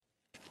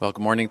Well,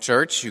 good morning,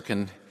 church. You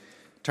can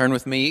turn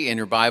with me in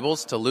your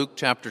Bibles to Luke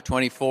chapter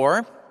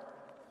 24,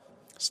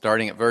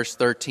 starting at verse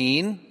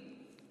 13.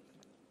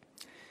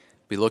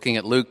 Be looking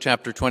at Luke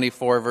chapter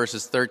 24,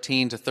 verses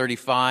 13 to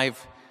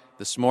 35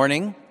 this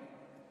morning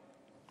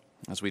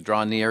as we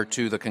draw near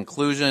to the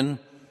conclusion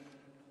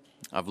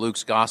of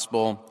Luke's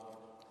gospel,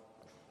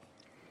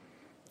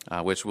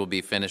 which we'll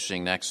be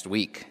finishing next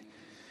week.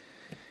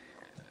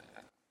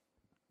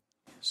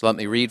 So let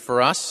me read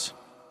for us.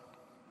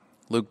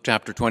 Luke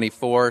chapter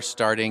 24,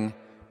 starting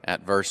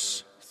at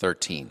verse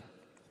 13.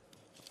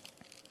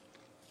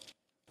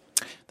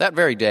 That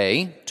very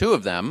day, two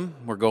of them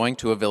were going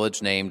to a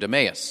village named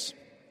Emmaus,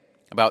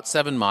 about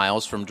 7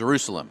 miles from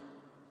Jerusalem.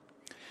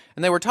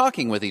 And they were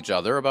talking with each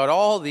other about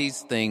all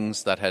these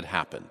things that had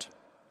happened.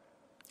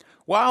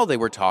 While they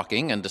were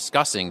talking and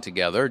discussing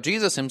together,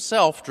 Jesus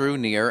himself drew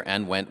near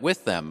and went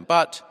with them,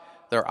 but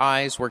their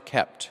eyes were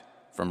kept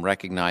from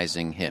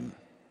recognizing him.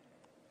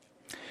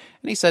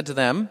 And he said to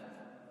them,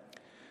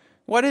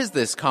 "What is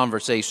this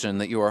conversation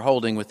that you are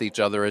holding with each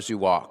other as you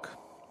walk?"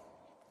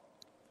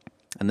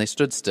 And they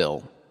stood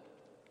still,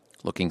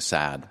 looking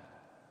sad.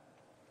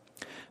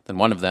 Then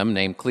one of them,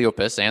 named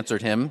Cleopas,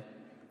 answered him,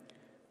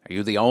 "Are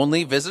you the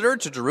only visitor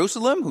to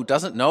Jerusalem who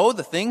doesn't know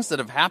the things that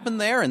have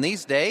happened there in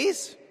these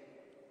days?"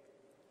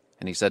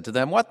 And he said to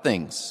them, "What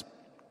things?"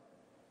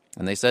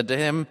 And they said to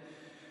him,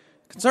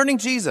 "Concerning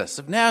Jesus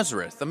of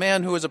Nazareth, a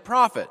man who is a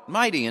prophet,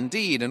 mighty in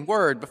deed and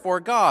word before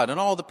God and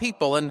all the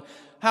people, and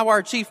how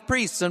our chief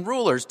priests and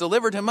rulers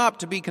delivered him up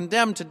to be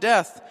condemned to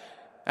death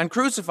and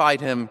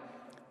crucified him.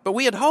 But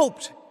we had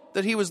hoped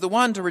that he was the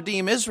one to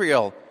redeem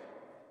Israel.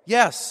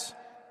 Yes,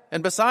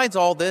 and besides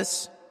all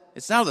this,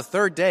 it's now the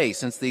 3rd day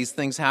since these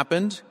things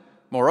happened.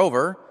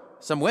 Moreover,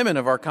 some women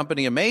of our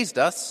company amazed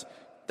us.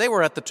 They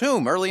were at the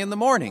tomb early in the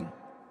morning.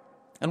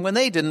 And when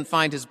they didn't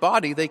find his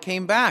body, they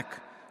came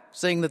back,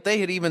 saying that they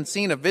had even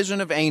seen a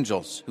vision of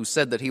angels who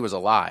said that he was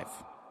alive.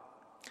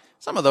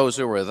 Some of those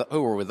who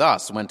were with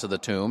us went to the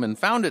tomb and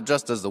found it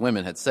just as the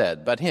women had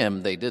said, but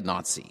him they did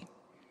not see."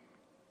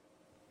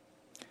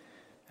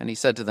 And he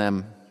said to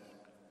them,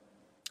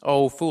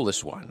 "O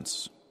foolish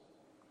ones,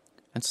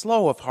 and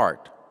slow of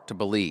heart to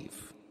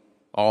believe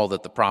all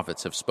that the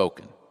prophets have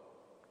spoken.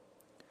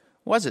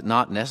 Was it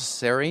not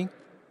necessary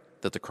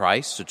that the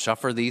Christ should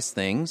suffer these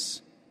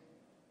things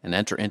and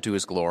enter into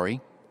his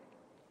glory?"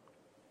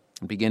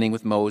 And beginning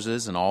with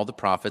Moses and all the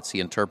prophets, he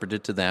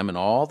interpreted to them in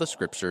all the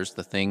scriptures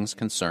the things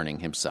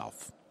concerning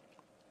himself.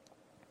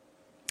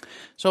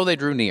 So they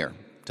drew near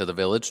to the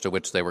village to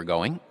which they were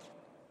going.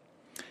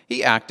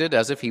 He acted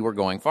as if he were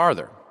going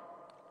farther,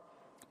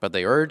 but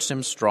they urged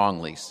him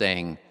strongly,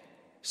 saying,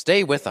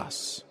 "Stay with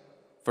us,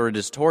 for it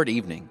is toward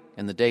evening,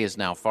 and the day is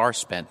now far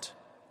spent."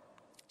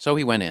 So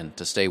he went in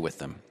to stay with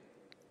them.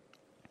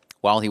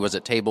 While he was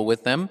at table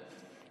with them,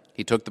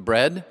 he took the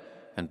bread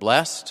and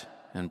blessed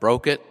and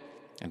broke it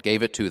and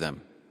gave it to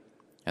them.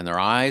 And their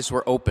eyes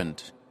were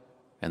opened,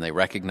 and they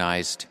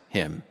recognized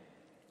him,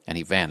 and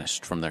he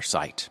vanished from their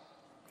sight.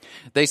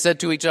 They said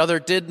to each other,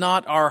 "Did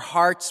not our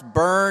hearts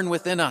burn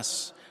within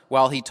us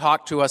while he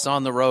talked to us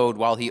on the road,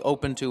 while he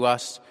opened to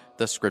us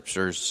the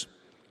scriptures?"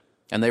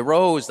 And they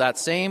rose that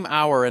same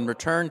hour and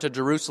returned to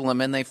Jerusalem,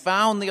 and they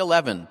found the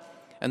 11,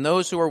 and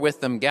those who were with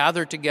them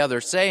gathered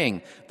together,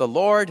 saying, "The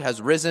Lord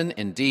has risen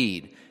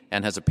indeed,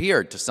 and has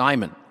appeared to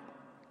Simon."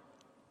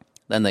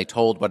 Then they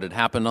told what had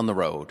happened on the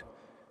road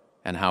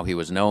and how he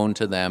was known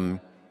to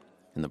them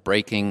in the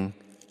breaking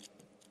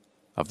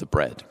of the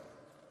bread.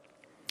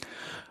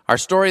 Our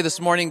story this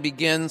morning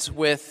begins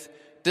with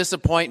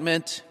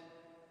disappointment,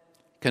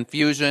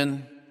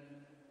 confusion,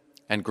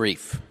 and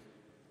grief.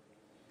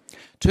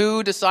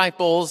 Two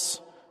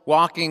disciples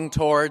walking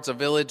towards a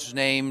village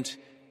named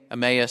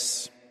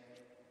Emmaus.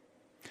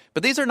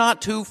 But these are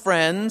not two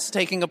friends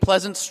taking a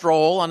pleasant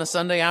stroll on a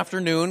Sunday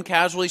afternoon,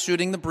 casually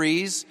shooting the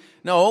breeze.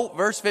 No,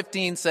 verse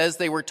 15 says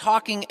they were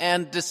talking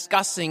and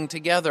discussing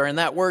together, and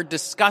that word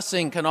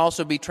discussing can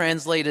also be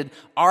translated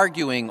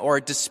arguing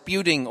or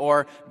disputing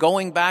or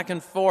going back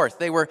and forth.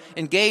 They were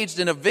engaged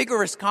in a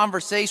vigorous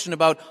conversation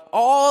about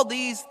all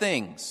these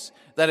things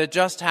that had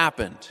just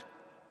happened.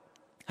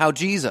 How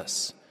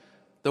Jesus,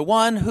 the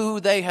one who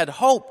they had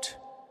hoped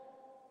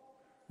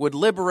would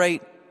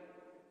liberate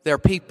their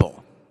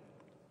people,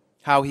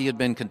 how he had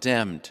been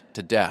condemned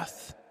to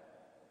death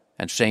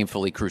and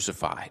shamefully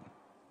crucified.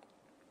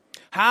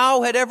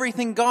 How had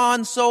everything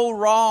gone so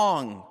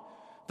wrong?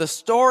 The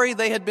story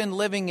they had been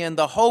living in,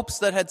 the hopes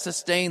that had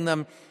sustained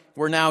them,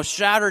 were now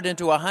shattered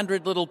into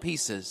 100 little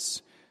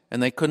pieces,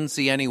 and they couldn't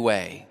see any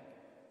way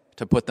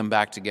to put them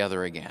back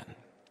together again.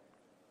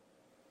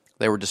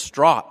 They were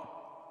distraught.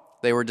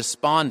 They were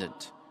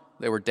despondent.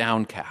 They were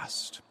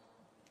downcast.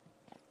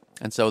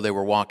 And so they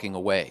were walking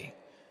away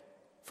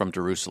from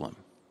Jerusalem.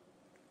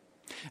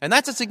 And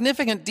that's a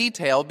significant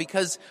detail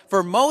because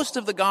for most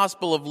of the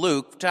Gospel of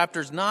Luke,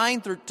 chapters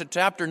 9 through to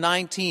chapter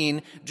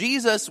 19,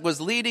 Jesus was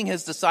leading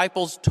his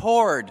disciples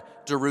toward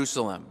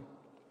Jerusalem.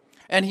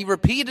 And he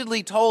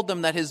repeatedly told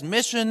them that his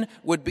mission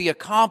would be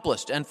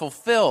accomplished and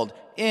fulfilled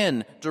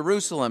in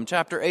Jerusalem.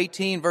 Chapter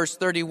 18, verse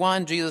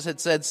 31, Jesus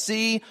had said,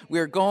 "See, we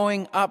are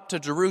going up to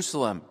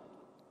Jerusalem,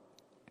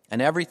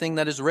 and everything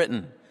that is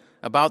written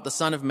about the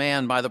Son of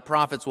Man by the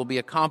prophets will be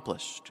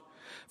accomplished.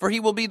 For he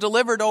will be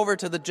delivered over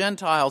to the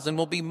Gentiles and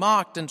will be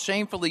mocked and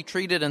shamefully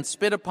treated and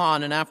spit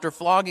upon, and after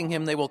flogging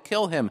him they will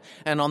kill him,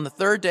 and on the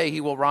third day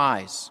he will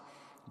rise."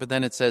 But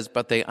then it says,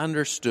 "But they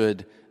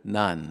understood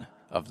none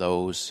of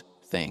those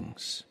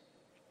things."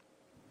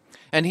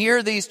 And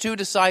here these two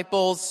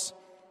disciples,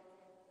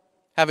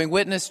 having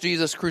witnessed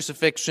Jesus'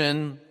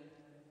 crucifixion,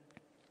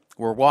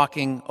 were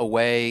walking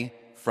away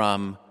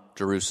from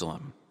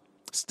Jerusalem,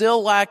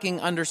 still lacking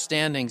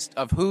understandings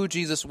of who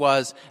Jesus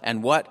was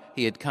and what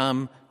he had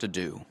come to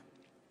do.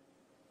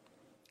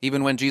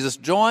 Even when Jesus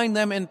joined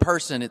them in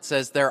person, it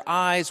says their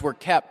eyes were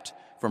kept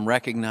from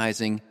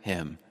recognizing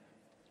him.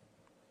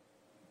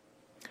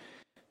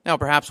 Now,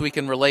 perhaps we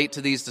can relate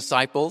to these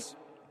disciples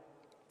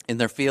in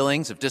their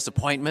feelings of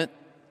disappointment,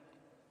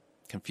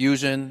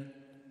 confusion,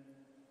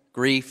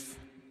 grief.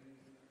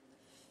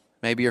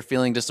 Maybe you're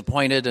feeling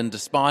disappointed and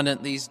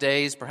despondent these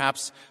days.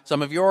 Perhaps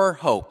some of your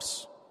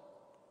hopes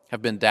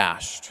have been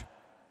dashed.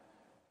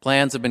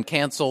 Plans have been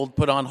canceled,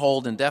 put on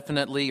hold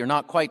indefinitely. You're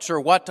not quite sure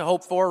what to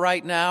hope for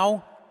right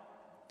now.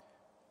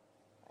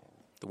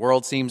 The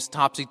world seems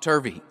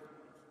topsy-turvy.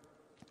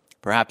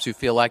 Perhaps you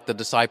feel like the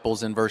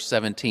disciples in verse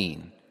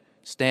 17,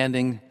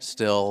 standing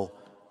still,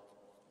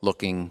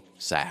 looking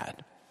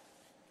sad.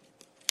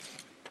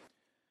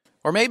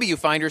 Or maybe you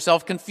find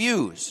yourself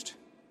confused,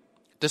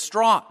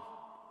 distraught,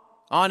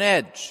 on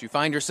edge. You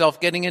find yourself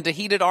getting into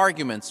heated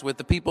arguments with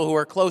the people who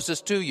are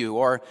closest to you,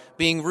 or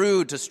being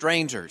rude to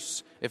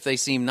strangers if they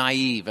seem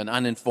naive and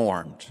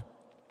uninformed.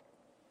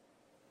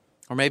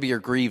 Or maybe you're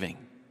grieving,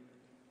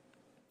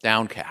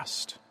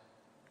 downcast.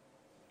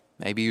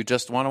 Maybe you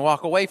just want to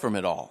walk away from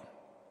it all.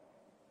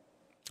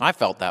 I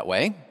felt that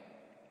way.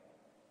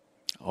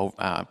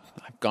 I've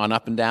gone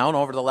up and down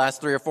over the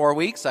last 3 or 4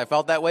 weeks. I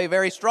felt that way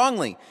very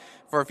strongly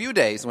for a few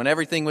days when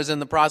everything was in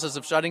the process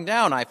of shutting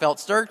down. I felt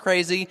stir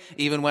crazy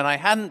even when I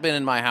hadn't been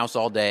in my house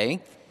all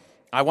day.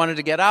 I wanted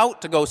to get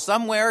out, to go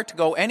somewhere, to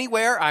go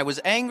anywhere. I was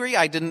angry.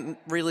 I couldn't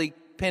really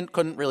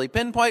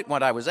pinpoint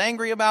what I was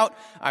angry about.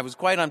 I was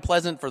quite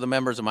unpleasant for the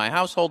members of my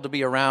household to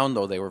be around,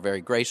 though they were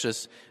very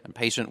gracious and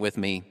patient with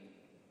me.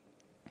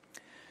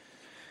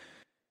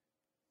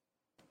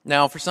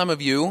 Now, for some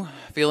of you,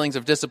 feelings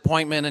of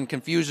disappointment and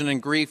confusion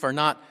and grief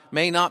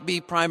may not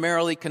be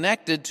primarily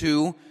connected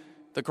to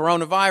the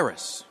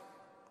coronavirus.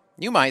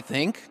 You might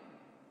think,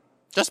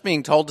 just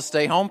being told to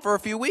stay home for a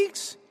few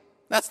weeks,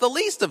 that's the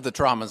least of the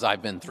traumas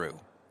I've been through.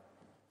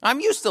 I'm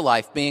used to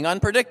life being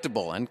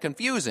unpredictable and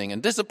confusing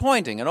and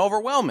disappointing and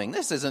overwhelming.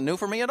 This isn't new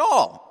for me at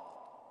all.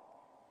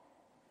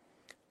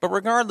 But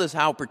regardless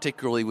how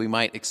particularly we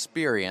might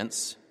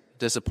experience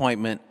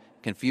disappointment,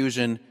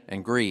 confusion,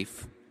 and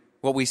grief,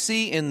 what we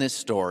see in this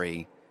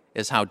story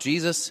is how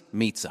Jesus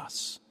meets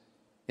us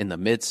in the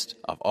midst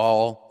of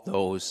all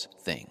those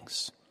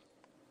things.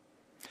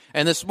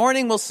 And this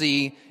morning we'll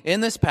see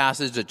in this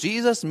passage that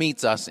Jesus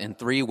meets us in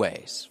 3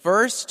 ways.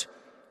 First,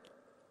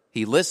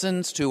 he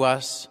listens to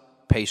us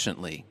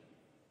patiently.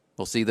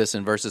 We'll see this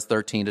in verses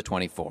 13 to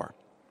 24.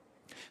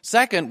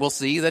 Second, we'll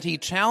see that he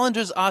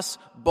challenges us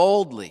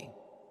boldly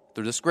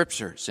through the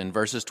scriptures in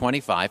verses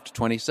 25 to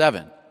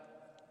 27.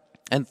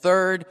 And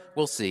third,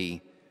 we'll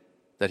see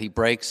that he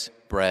breaks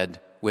bread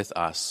with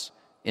us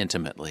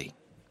intimately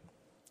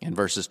in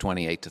verses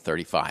 28 to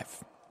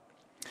 35.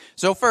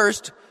 So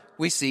first,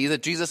 we see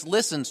that Jesus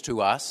listens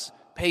to us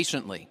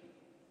patiently.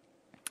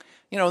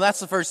 You know,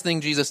 that's the first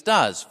thing Jesus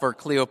does for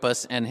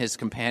Cleopas and his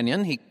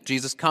companion.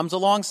 Jesus comes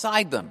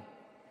alongside them.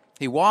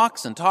 He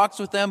walks and talks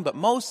with them, but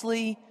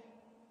mostly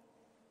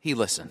he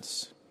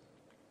listens.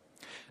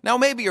 Now,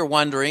 maybe you're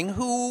wondering,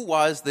 who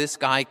was this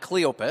guy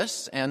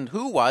Cleopas and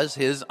who was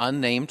his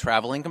unnamed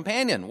traveling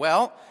companion?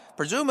 Well,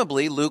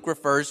 presumably Luke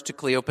refers to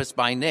Cleopas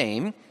by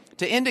name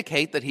to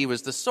indicate that he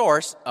was the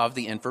source of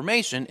the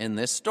information in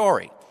this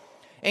story.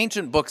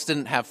 Ancient books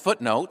didn't have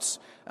footnotes,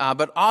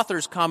 but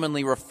authors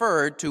commonly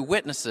referred to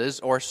witnesses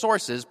or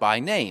sources by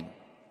name.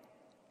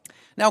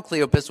 Now,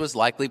 Cleopas was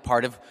likely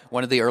part of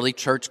one of the early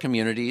church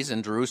communities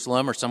in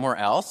Jerusalem or somewhere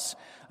else,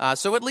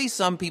 so at least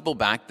some people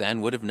back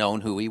then would have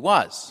known who he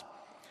was.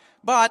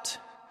 But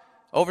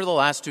over the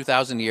last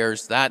 2,000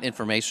 years, that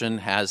information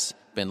has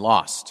been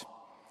lost.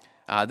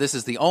 This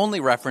is the only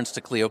reference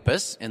to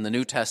Cleopas in the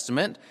New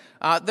Testament.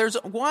 There's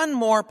one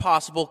more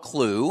possible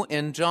clue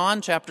in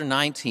John chapter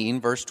 19,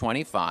 verse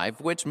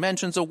 25, which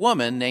mentions a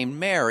woman named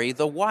Mary,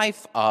 the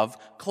wife of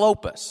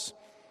Clopas,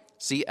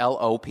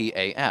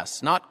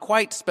 C-L-O-P-A-S. Not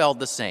quite spelled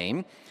the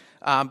same,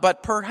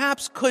 but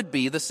perhaps could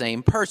be the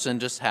same person,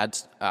 just had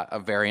a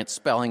variant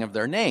spelling of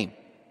their name.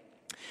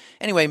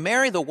 Anyway,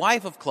 Mary, the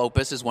wife of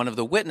Clopas, is one of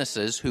the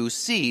witnesses who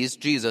sees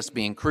Jesus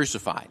being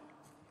crucified.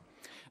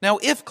 Now,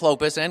 if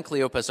Clopas and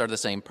Cleopas are the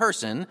same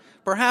person,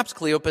 perhaps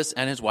Cleopas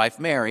and his wife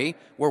Mary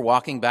were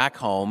walking back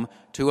home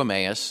to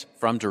Emmaus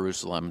from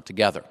Jerusalem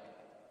together.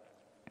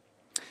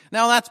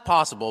 Now that's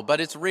possible,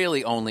 but it's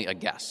really only a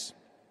guess.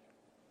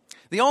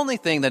 The only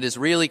thing that is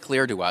really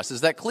clear to us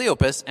is that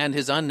Cleopas and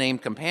his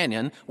unnamed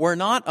companion were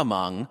not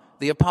among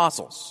the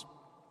apostles.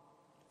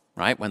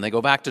 Right? When they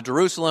go back to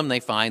Jerusalem, they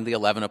find the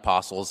 11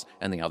 apostles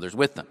and the others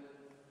with them.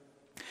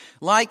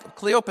 Like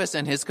Cleopas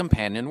and his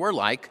companion were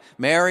like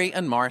Mary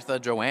and Martha,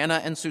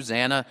 Joanna and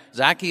Susanna,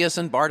 Zacchaeus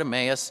and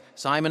Bartimaeus,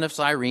 Simon of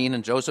Cyrene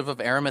and Joseph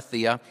of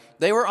Arimathea.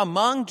 They were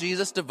among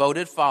Jesus'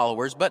 devoted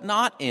followers, but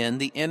not in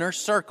the inner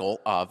circle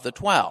of the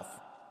 12.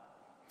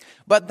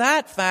 But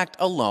that fact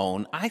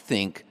alone, I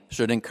think,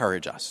 should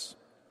encourage us.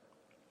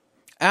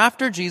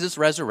 After Jesus'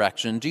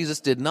 resurrection,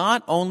 Jesus did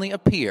not only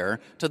appear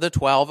to the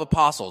 12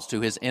 apostles, to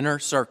his inner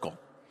circle.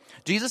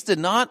 Jesus did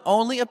not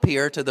only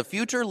appear to the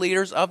future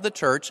leaders of the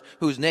church,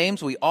 whose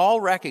names we all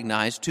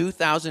recognize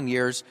 2,000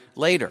 years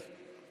later.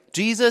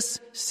 Jesus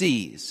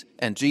sees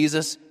and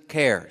Jesus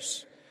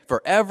cares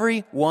for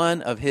every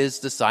one of his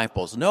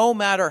disciples, no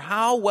matter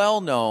how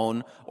well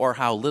known or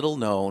how little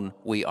known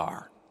we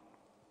are.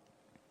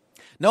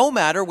 No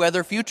matter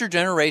whether future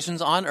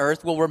generations on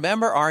earth will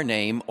remember our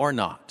name or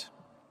not.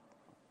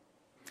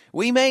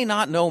 We may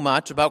not know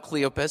much about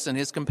Cleopas and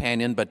his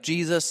companion, but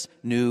Jesus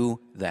knew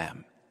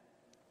them.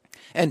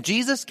 And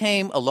Jesus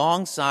came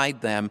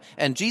alongside them,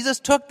 and Jesus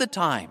took the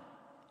time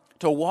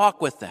to walk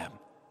with them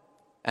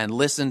and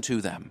listen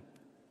to them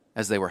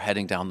as they were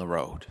heading down the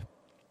road.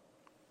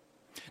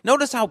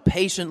 Notice how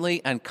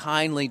patiently and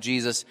kindly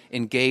Jesus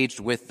engaged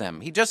with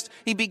them.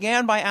 He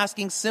began by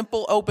asking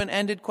simple,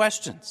 open-ended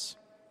questions.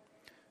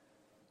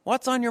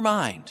 What's on your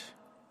mind?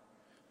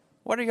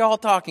 What are you all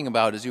talking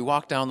about as you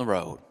walk down the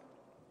road?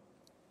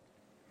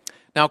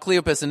 Now,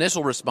 Cleopas'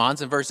 initial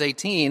response in verse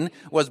 18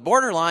 was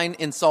borderline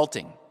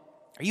insulting.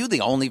 Are you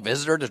the only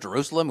visitor to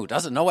Jerusalem who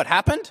doesn't know what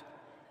happened?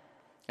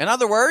 In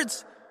other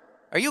words,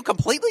 are you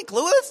completely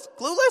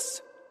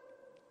clueless?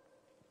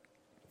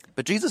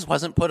 But Jesus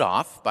wasn't put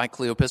off by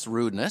Cleopas'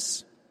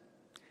 rudeness.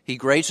 He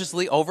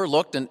graciously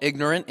overlooked an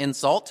ignorant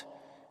insult,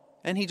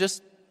 and he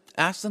just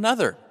asked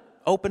another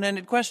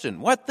open-ended question.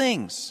 What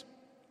things?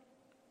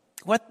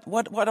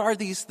 What are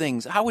these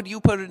things? How would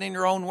you put it in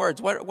your own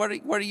words? What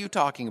are you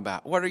talking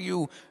about? What are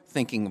you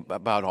thinking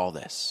about all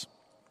this?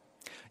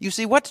 You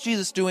see, what's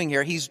Jesus doing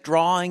here? He's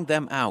drawing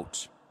them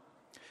out.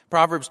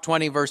 Proverbs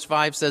 20 verse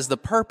 5 says, the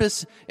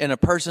purpose in a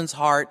person's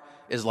heart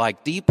is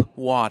like deep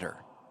water,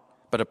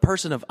 but a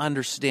person of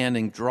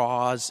understanding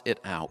draws it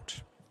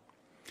out.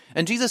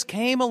 And Jesus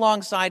came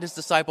alongside his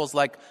disciples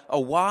like a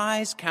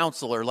wise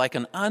counselor, like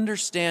an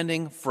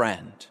understanding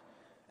friend,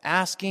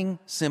 asking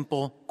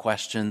simple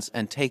questions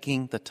and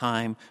taking the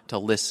time to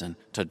listen,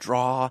 to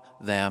draw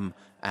them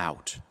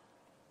out.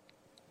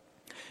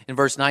 In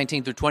verse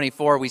 19 through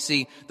 24, we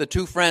see the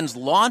two friends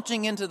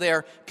launching into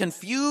their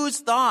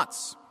confused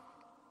thoughts.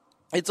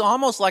 It's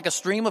almost like a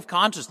stream of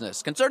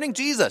consciousness concerning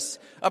Jesus,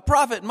 a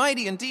prophet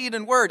mighty in deed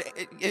and word.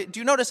 Do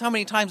you notice how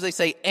many times they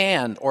say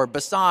and, or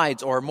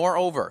besides, or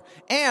moreover?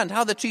 And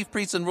how the chief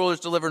priests and rulers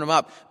delivered him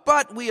up.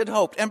 But we had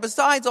hoped. And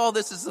besides all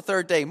this is the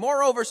third day.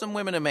 Moreover, some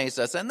women amazed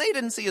us, and they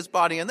didn't see his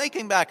body, and they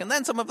came back. And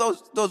then some of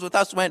those with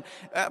us went,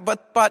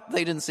 but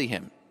they didn't see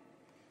him.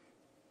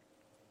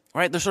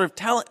 Right? They're sort of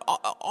telling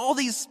all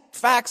these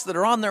facts that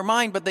are on their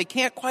mind, but they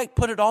can't quite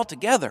put it all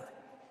together.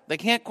 They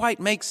can't quite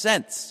make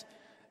sense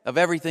of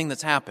everything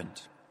that's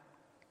happened.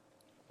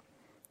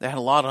 They had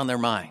a lot on their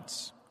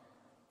minds,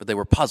 but they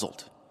were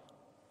puzzled.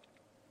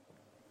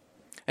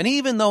 And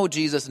even though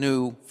Jesus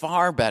knew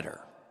far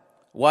better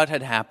what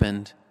had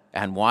happened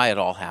and why it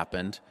all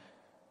happened,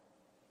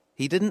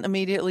 he didn't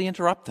immediately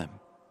interrupt them.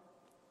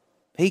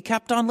 He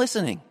kept on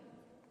listening.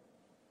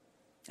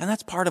 And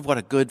that's part of what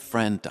a good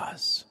friend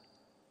does.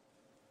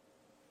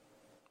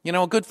 You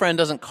know, a good friend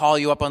doesn't call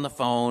you up on the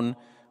phone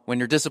when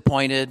you're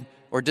disappointed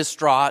or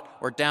distraught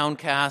or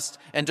downcast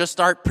and just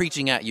start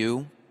preaching at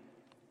you.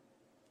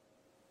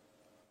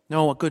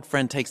 No, a good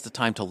friend takes the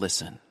time to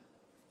listen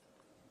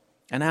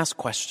and ask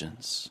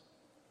questions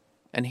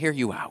and hear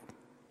you out.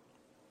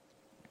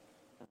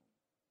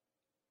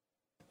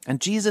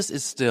 And Jesus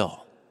is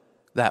still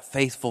that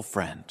faithful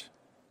friend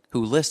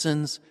who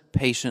listens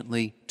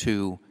patiently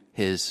to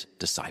his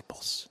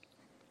disciples.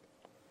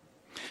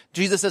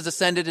 Jesus has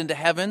ascended into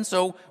heaven,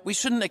 so we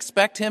shouldn't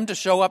expect him to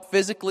show up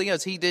physically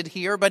as he did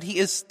here, but he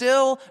is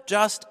still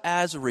just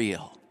as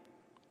real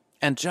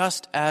and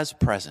just as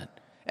present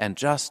and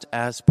just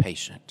as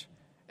patient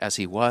as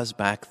he was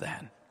back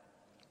then.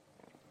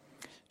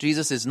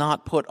 Jesus is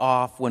not put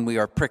off when we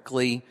are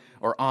prickly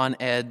or on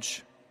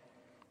edge.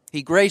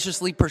 He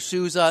graciously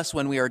pursues us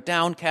when we are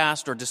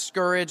downcast or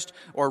discouraged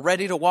or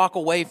ready to walk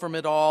away from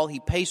it all. He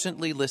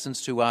patiently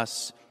listens to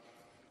us,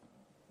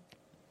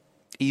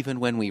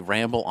 even when we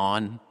ramble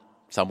on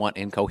somewhat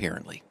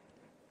incoherently.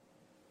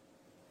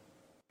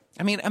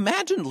 I mean,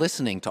 imagine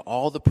listening to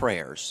all the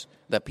prayers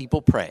that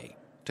people pray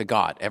to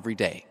God every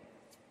day.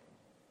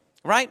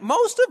 Right?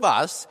 Most of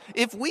us,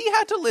 if we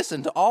had to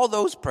listen to all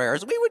those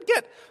prayers, we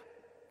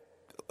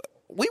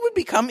would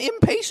become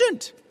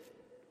impatient.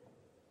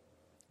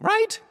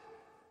 Right?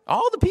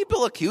 All the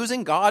people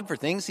accusing God for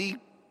things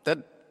that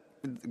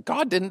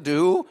God didn't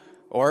do,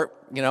 or,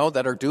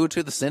 that are due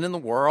to the sin in the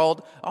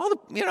world. All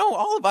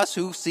of us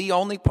who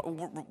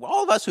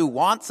all of us who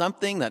want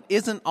something that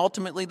isn't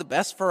ultimately the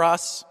best for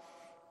us.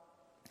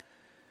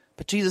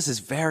 But Jesus is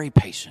very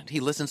patient.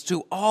 He listens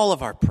to all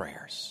of our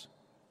prayers.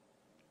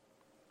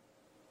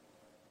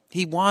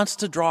 He wants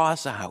to draw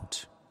us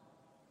out.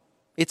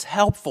 It's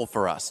helpful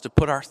for us to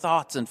put our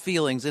thoughts and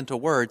feelings into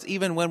words,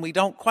 even when we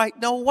don't quite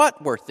know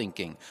what we're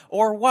thinking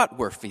or what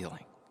we're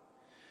feeling.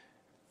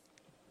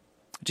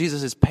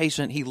 Jesus is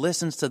patient. He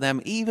listens to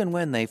them even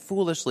when they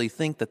foolishly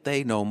think that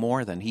they know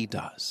more than he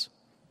does.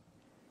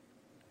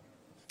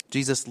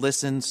 Jesus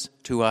listens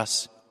to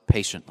us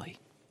patiently.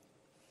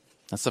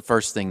 That's the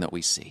first thing that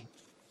we see.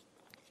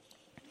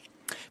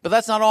 But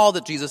that's not all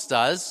that Jesus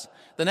does.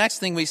 The next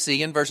thing we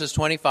see in verses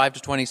 25 to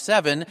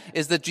 27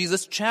 is that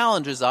Jesus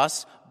challenges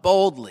us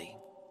boldly.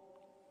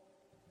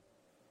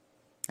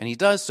 And he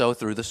does so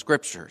through the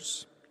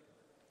Scriptures.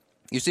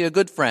 You see, a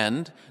good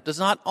friend does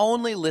not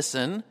only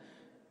listen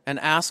and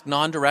ask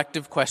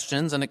non-directive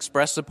questions and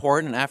express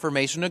support and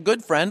affirmation. A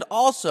good friend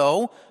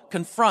also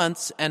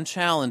confronts and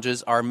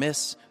challenges our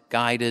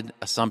misguided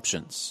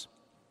assumptions.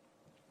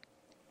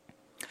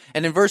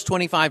 And in verse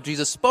 25,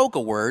 Jesus spoke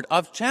a word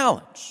of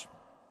challenge.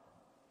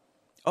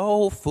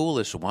 "O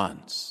foolish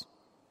ones,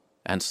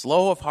 and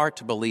slow of heart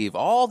to believe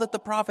all that the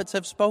prophets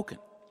have spoken."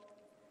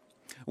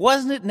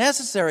 Wasn't it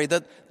necessary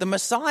that the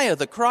Messiah,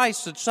 the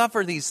Christ, should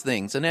suffer these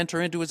things and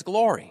enter into his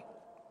glory?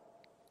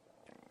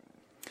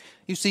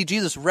 You see,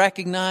 Jesus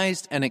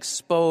recognized and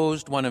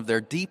exposed one of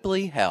their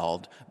deeply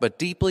held but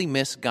deeply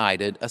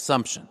misguided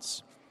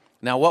assumptions.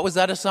 Now, what was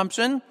that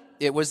assumption?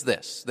 It was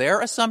this.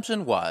 Their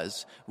assumption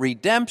was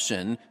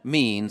redemption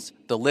means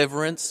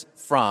deliverance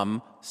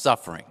from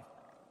suffering.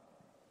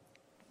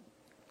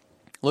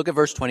 Look at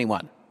verse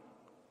 21.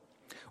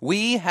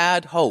 We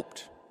had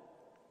hoped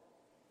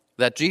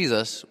that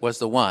Jesus was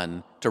the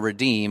one to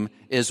redeem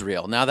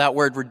Israel. Now, that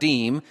word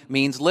redeem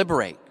means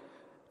liberate.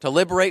 To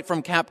liberate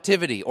from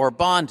captivity or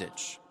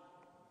bondage.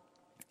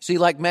 See,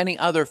 like many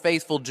other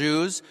faithful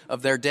Jews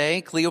of their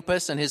day,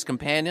 Cleopas and his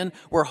companion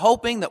were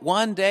hoping that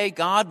one day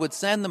God would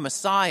send the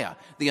Messiah,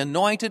 the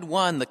anointed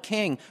one, the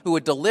king, who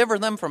would deliver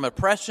them from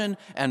oppression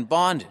and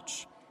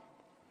bondage.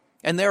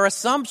 And their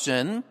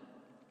assumption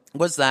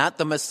was that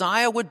the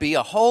Messiah would be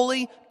a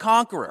holy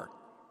conqueror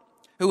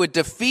who would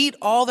defeat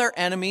all their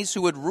enemies,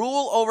 who would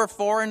rule over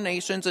foreign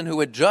nations, and who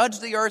would judge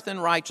the earth in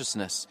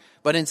righteousness.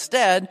 But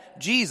instead,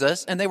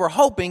 Jesus, and they were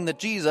hoping that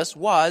Jesus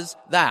was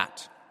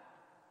that.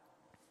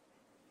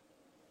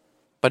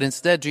 But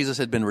instead, Jesus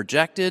had been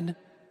rejected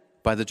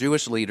by the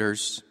Jewish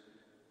leaders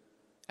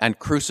and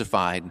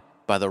crucified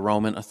by the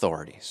Roman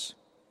authorities.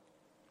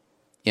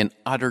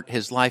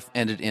 His life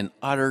ended in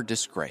utter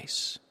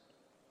disgrace.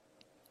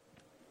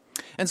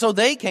 And so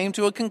they came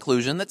to a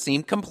conclusion that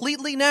seemed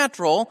completely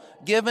natural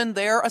given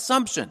their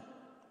assumption.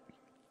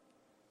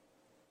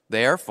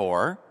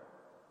 Therefore,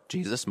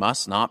 Jesus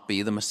must not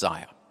be the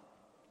Messiah.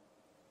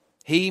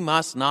 He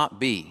must not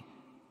be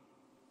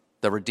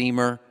the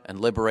Redeemer and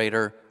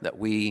Liberator that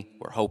we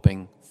were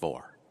hoping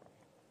for.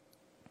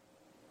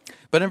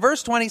 But in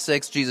verse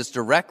 26, Jesus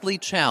directly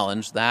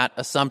challenged that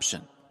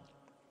assumption.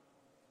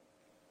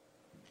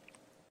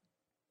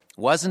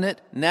 Wasn't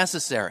it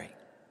necessary?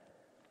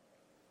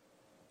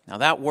 Now,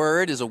 that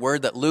word is a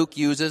word that Luke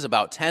uses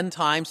about 10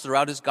 times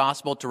throughout his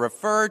gospel to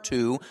refer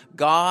to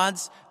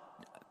God's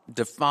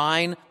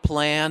divine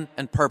plan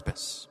and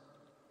purpose.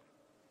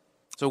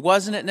 So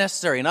wasn't it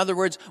necessary? In other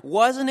words,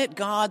 wasn't it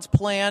God's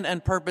plan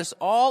and purpose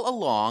all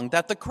along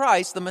that the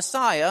Christ, the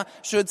Messiah,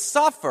 should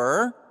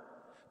suffer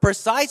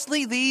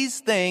precisely these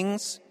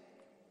things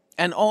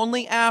and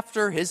only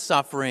after his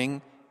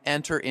suffering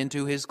enter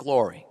into his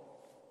glory?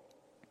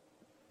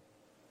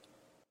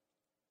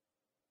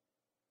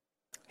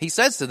 He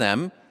says to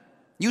them,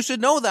 you should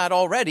know that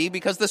already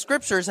because the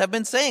Scriptures have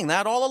been saying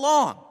that all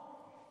along.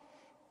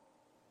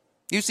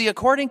 You see,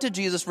 according to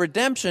Jesus,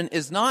 redemption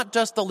is not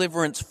just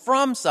deliverance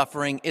from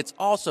suffering, it's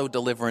also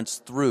deliverance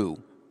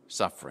through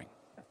suffering.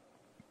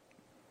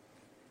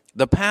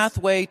 The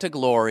pathway to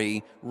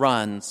glory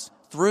runs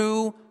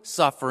through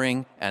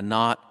suffering and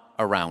not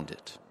around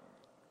it.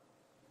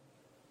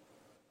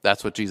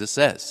 That's what Jesus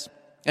says.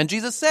 And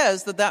Jesus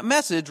says that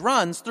message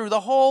runs through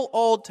the whole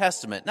Old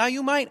Testament. Now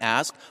you might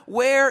ask,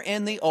 where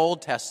in the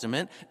Old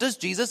Testament does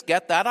Jesus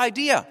get that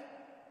idea?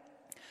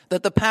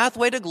 That the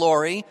pathway to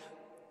glory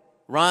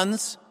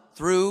runs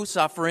through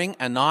suffering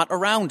and not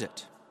around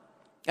it.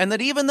 And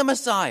that even the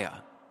Messiah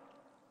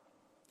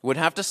would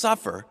have to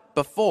suffer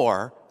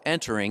before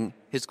entering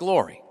his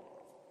glory.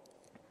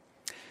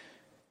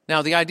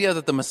 Now, the idea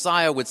that the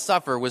Messiah would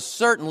suffer was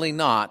certainly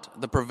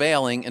not the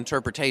prevailing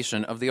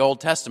interpretation of the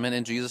Old Testament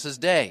in Jesus'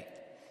 day.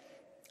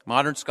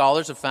 Modern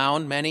scholars have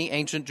found many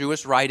ancient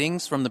Jewish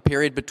writings from the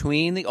period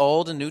between the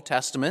Old and New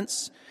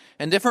Testaments,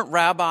 and different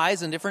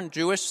rabbis and different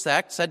Jewish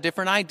sects had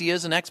different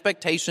ideas and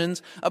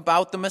expectations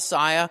about the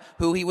Messiah,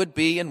 who he would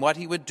be and what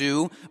he would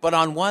do, but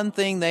on one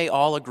thing they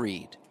all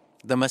agreed: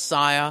 the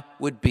Messiah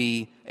would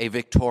be a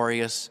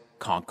victorious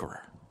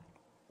conqueror.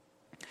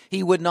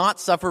 He would not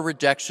suffer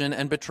rejection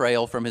and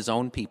betrayal from his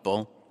own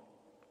people.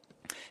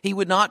 He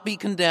would not be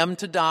condemned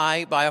to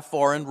die by a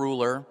foreign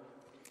ruler.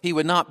 He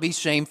would not be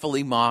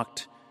shamefully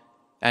mocked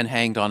and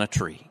hanged on a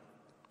tree.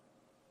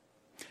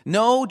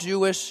 No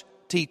Jewish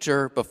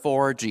teacher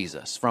before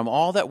Jesus, from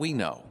all that we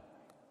know,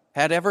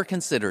 had ever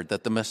considered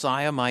that the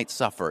Messiah might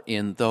suffer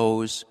in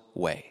those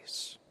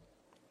ways.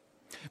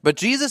 But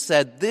Jesus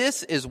said,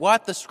 this is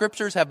what the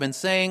Scriptures have been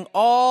saying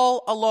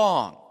all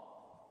along.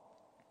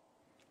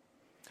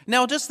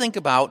 Now just think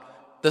about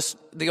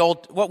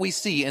what we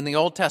see in the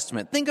Old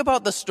Testament. Think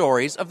about the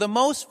stories of the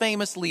most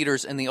famous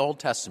leaders in the Old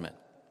Testament.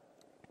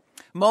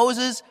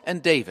 Moses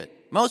and David.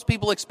 Most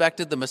people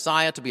expected the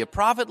Messiah to be a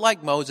prophet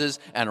like Moses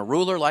and a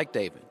ruler like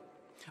David.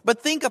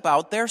 But think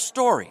about their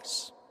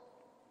stories.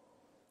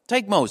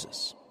 Take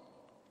Moses.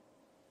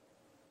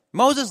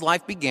 Moses'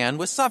 life began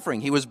with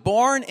suffering. He was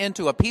born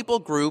into a people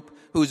group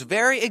whose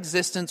very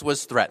existence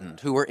was threatened,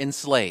 who were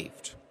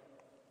enslaved.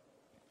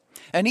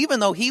 And even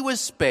though he was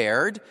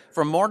spared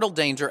from mortal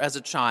danger as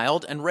a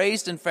child and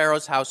raised in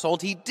Pharaoh's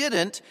household, he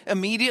didn't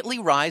immediately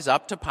rise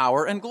up to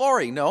power and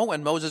glory. No,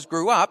 when Moses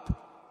grew up,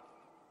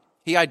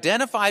 he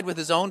identified with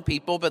his own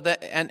people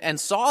and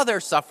saw their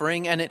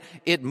suffering, and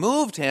it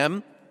moved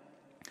him.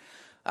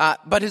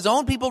 But his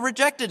own people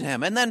rejected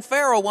him, and then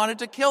Pharaoh wanted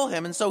to kill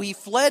him, and so he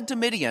fled to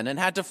Midian and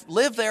had to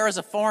live there as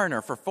a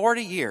foreigner for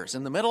 40 years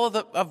in the middle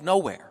of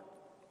nowhere.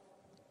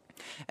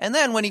 And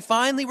then when he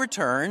finally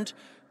returned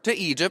to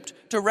Egypt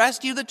to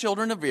rescue the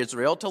children of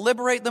Israel, to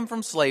liberate them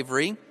from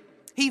slavery,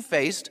 he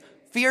faced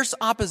fierce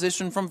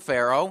opposition from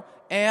Pharaoh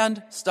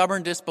and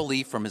stubborn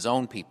disbelief from his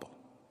own people.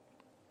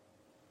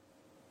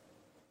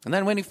 And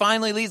then when he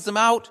finally leads them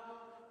out,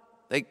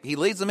 he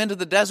leads them into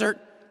the desert,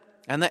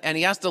 and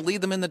he has to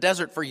lead them in the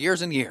desert for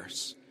years and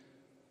years.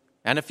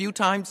 And a few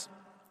times,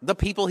 the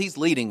people he's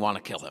leading want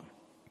to kill him.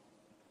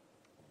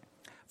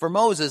 For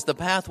Moses, the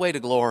pathway to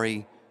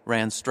glory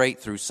ran straight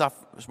through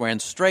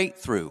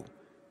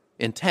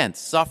intense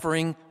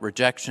suffering,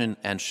 rejection,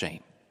 and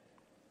shame.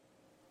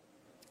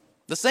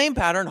 The same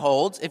pattern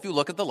holds if you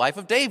look at the life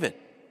of David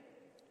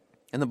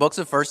in the books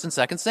of 1st and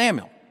 2nd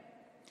Samuel.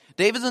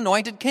 David's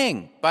anointed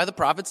king by the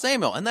prophet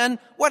Samuel. And then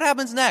what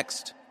happens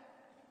next?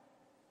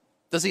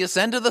 Does he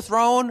ascend to the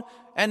throne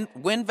and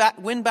win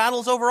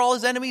battles over all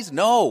his enemies?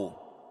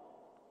 No.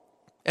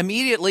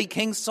 Immediately,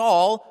 King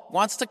Saul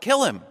wants to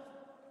kill him.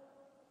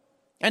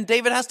 And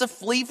David has to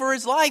flee for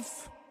his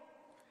life.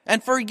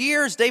 And for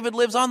years, David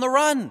lives on the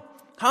run,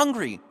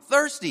 hungry,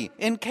 thirsty,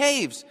 in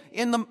caves,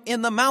 in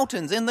the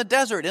mountains, in the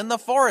desert, in the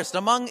forest,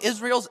 among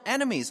Israel's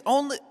enemies.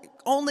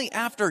 Only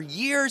after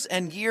years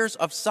and years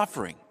of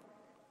suffering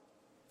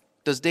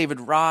does David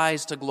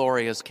rise to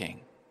glory as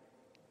king.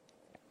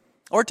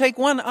 Or take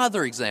one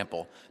other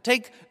example.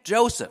 Take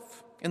Joseph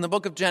in the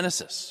book of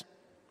Genesis.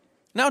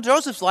 Now,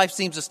 Joseph's life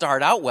seems to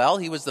start out well.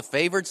 He was the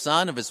favored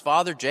son of his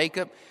father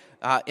Jacob,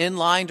 in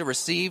line to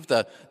receive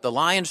the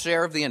lion's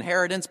share of the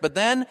inheritance. But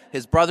then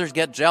his brothers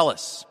get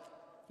jealous,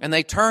 and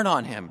they turn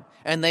on him,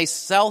 and they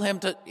sell him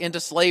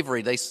into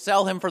slavery. They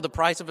sell him for the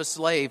price of a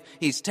slave.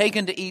 He's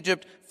taken to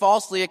Egypt,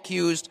 falsely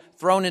accused,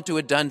 thrown into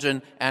a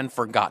dungeon, and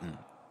forgotten.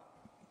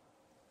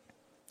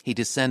 He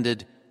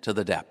descended to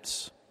the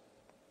depths.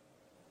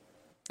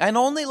 And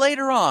only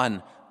later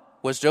on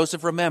was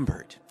Joseph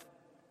remembered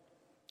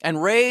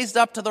and raised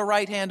up to the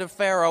right hand of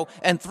Pharaoh.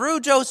 And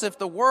through Joseph,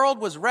 the world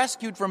was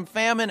rescued from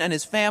famine and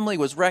his family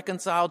was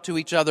reconciled to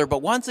each other.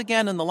 But once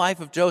again in the life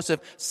of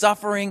Joseph,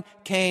 suffering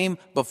came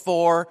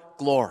before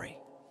glory.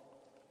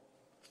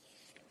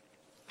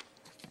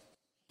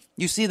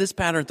 You see this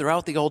pattern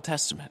throughout the Old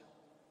Testament.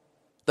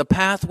 The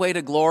pathway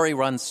to glory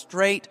runs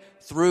straight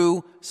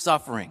through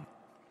suffering.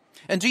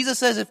 And Jesus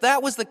says, if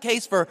that was the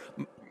case for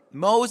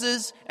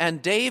Moses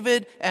and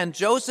David and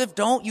Joseph,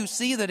 don't you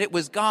see that it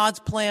was God's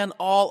plan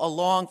all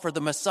along for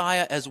the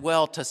Messiah as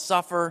well to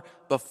suffer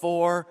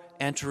before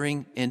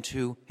entering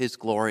into his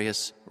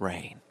glorious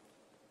reign?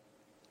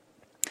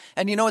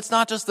 And you know, it's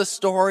not just the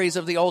stories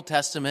of the Old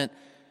Testament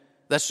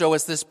that show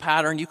us this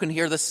pattern. You can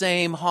hear the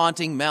same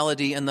haunting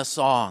melody in the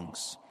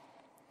songs.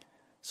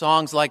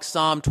 Songs like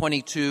Psalm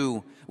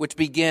 22, which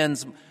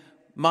begins,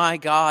 my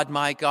God,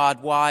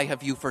 why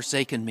have you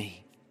forsaken me?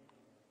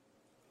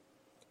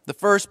 The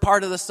first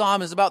part of the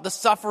psalm is about the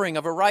suffering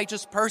of a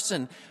righteous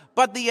person,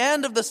 but the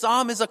end of the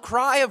psalm is a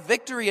cry of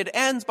victory. It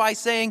ends by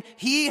saying,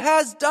 he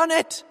has done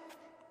it.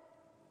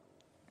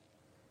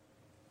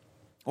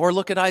 Or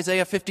look at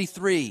Isaiah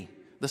 53,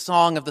 the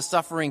song of the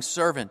suffering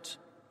servant.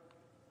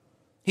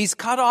 He's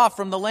cut off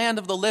from the land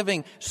of the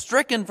living,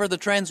 stricken for the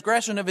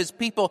transgression of his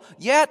people.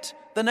 Yet,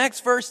 the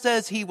next verse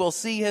says, he will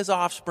see his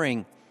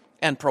offspring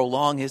and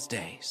prolong his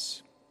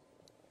days.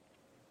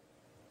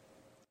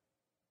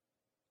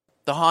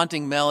 The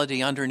haunting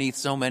melody underneath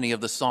so many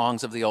of the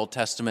songs of the Old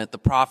Testament, the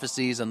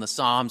prophecies and the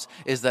Psalms,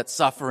 is that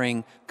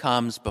suffering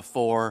comes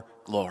before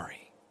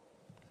glory.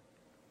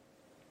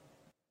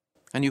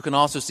 And you can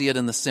also see it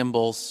in the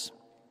symbols,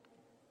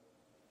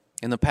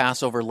 in the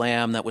Passover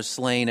lamb that was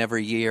slain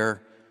every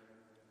year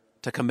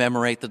to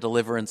commemorate the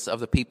deliverance of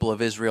the people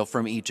of Israel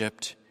from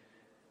Egypt.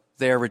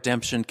 Their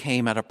redemption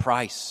came at a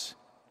price.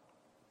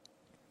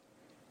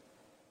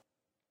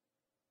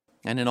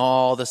 And in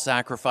all the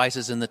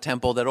sacrifices in the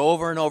temple that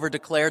over and over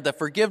declared that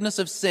forgiveness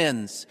of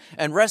sins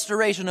and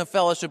restoration of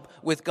fellowship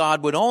with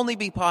God would only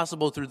be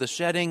possible through the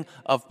shedding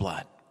of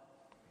blood.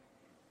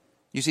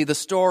 You see, the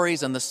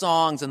stories and the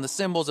songs and the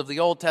symbols of the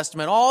Old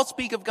Testament all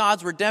speak of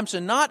God's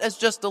redemption not as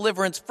just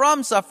deliverance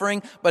from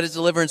suffering, but as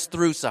deliverance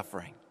through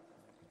suffering.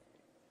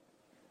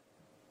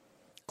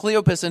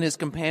 Cleopas and his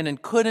companion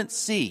couldn't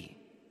see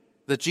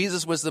that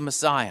Jesus was the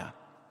Messiah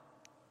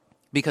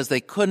because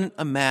they couldn't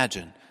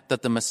imagine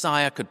that the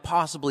Messiah could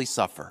possibly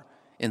suffer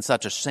in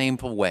such a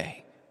shameful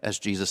way as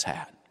Jesus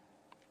had.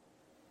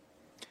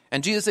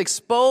 And Jesus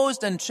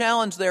exposed and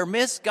challenged their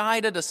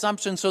misguided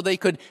assumptions so they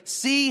could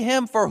see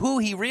him for who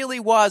he really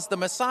was, the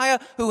Messiah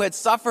who had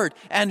suffered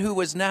and who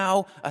was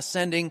now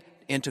ascending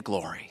into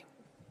glory.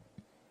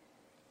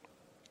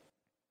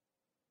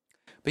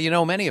 But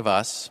many of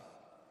us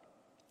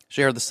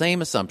share the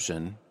same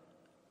assumption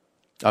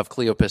of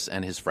Cleopas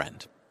and his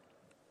friend.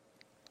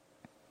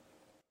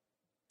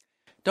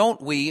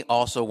 Don't we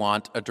also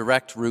want a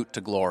direct route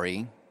to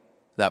glory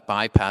that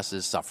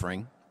bypasses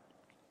suffering?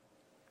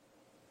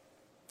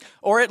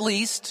 Or at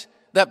least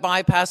that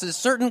bypasses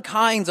certain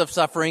kinds of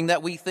suffering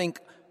that we think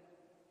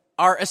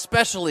are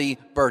especially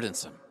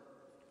burdensome.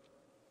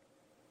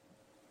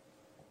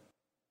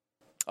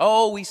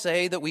 Oh, we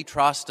say that we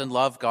trust and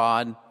love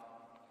God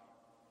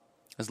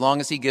as long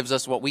as he gives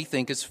us what we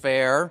think is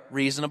fair,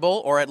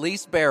 reasonable, or at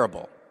least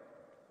bearable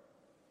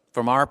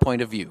from our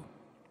point of view.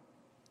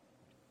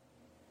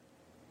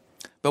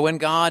 But when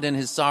God in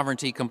his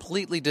sovereignty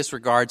completely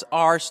disregards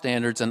our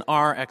standards and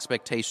our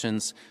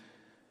expectations,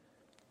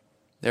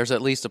 there's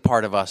at least a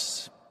part of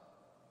us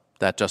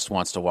that just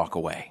wants to walk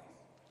away.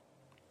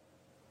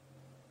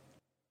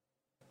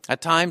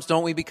 At times,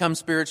 don't we become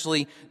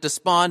spiritually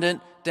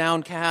despondent,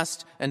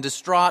 downcast, and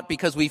distraught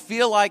because we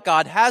feel like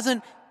God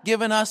hasn't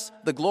given us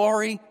the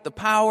glory, the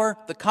power,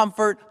 the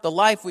comfort, the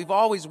life we've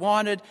always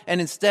wanted,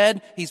 and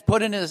instead he's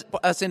put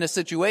us in a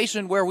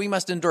situation where we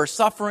must endure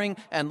suffering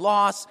and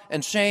loss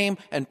and shame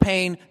and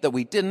pain that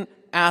we didn't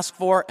ask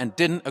for and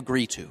didn't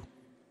agree to.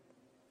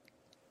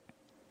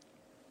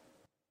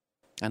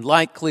 And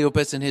like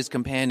Cleopas and his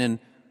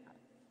companion,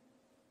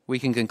 we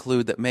can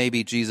conclude that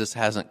maybe Jesus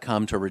hasn't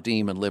come to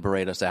redeem and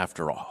liberate us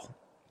after all.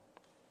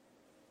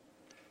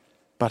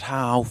 But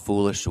how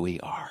foolish we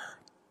are.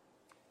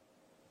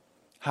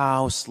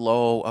 How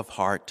slow of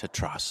heart to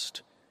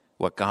trust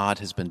what God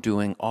has been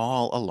doing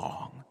all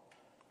along.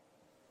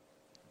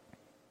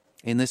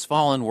 In this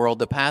fallen world,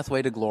 the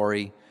pathway to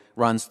glory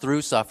runs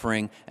through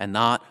suffering and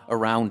not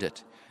around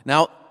it.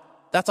 Now,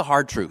 that's a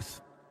hard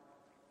truth.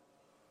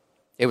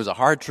 It was a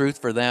hard truth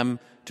for them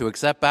to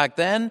accept back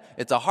then.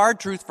 It's a hard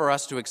truth for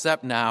us to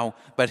accept now.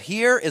 But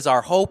here is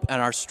our hope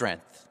and our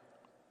strength.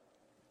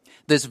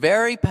 This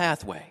very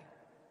pathway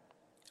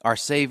our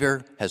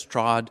Savior has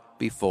trod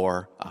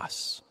before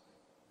us.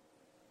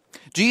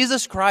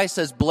 Jesus Christ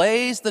has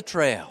blazed the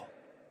trail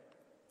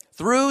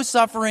through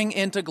suffering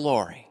into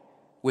glory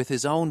with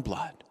his own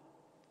blood.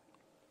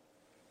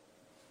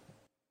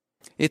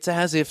 It's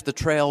as if the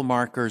trail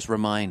markers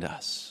remind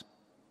us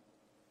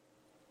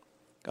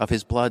of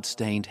his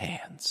blood-stained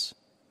hands,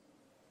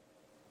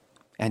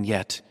 and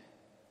yet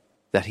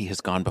that he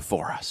has gone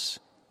before us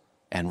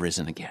and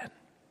risen again.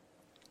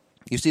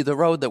 You see, the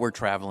road that we're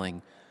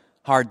traveling,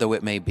 hard though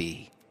it may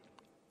be,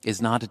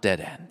 is not a dead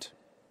end.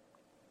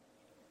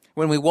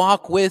 When we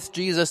walk with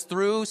Jesus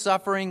through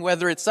suffering,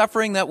 whether it's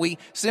suffering that we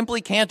simply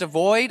can't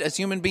avoid as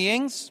human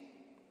beings,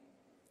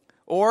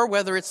 or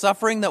whether it's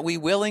suffering that we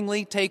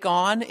willingly take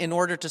on in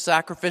order to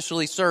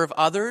sacrificially serve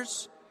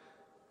others,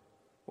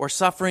 or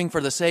suffering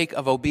for the sake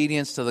of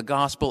obedience to the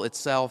gospel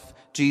itself,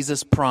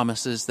 Jesus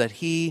promises that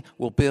he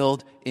will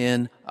build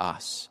in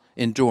us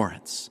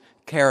endurance,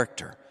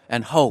 character,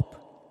 and hope,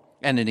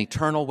 and an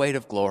eternal weight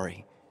of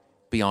glory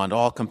beyond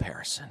all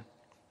comparison.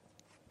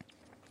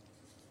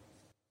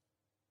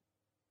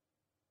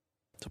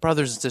 So,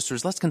 brothers and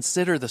sisters, let's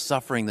consider the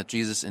suffering that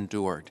Jesus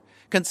endured.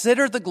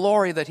 Consider the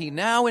glory that he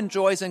now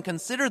enjoys, and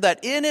consider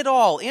that in it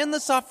all, in the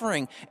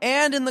suffering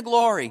and in the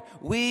glory,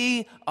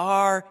 we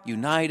are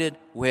united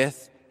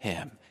with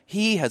him.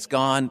 He has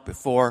gone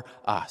before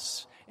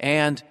us,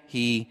 and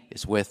he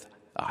is with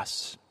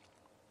us.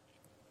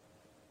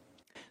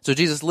 So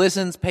Jesus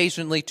listens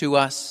patiently to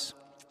us.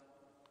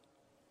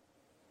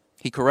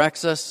 He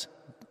corrects us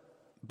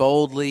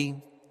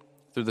boldly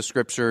through the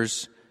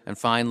scriptures, and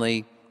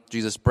finally,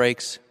 Jesus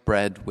breaks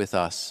bread with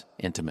us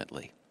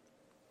intimately.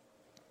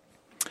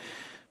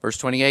 Verse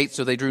 28,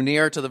 so they drew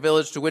near to the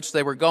village to which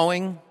they were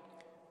going.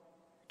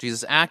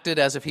 Jesus acted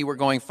as if he were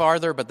going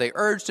farther, but they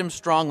urged him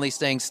strongly,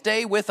 saying,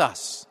 "Stay with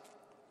us."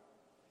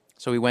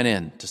 So he went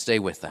in to stay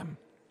with them.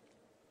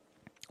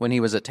 When he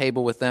was at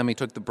table with them, he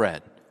took the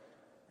bread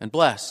and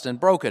blessed and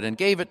broke it and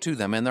gave it to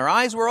them, and their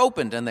eyes were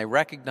opened and they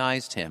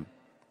recognized him.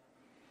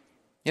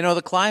 You know,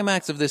 the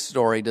climax of this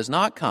story does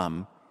not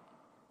come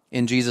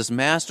in Jesus'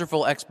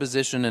 masterful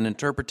exposition and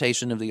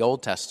interpretation of the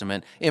Old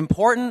Testament,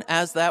 important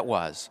as that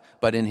was,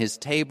 but in his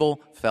table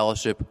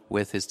fellowship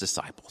with his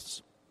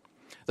disciples.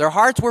 Their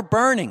hearts were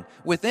burning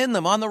within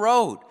them on the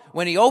road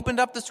when he opened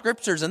up the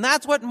Scriptures, and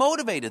that's what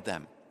motivated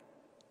them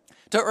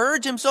to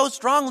urge him so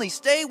strongly,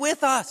 stay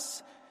with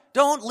us,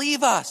 don't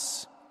leave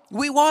us.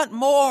 We want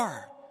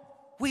more.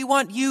 We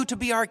want you to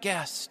be our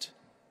guest,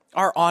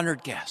 our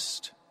honored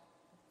guest.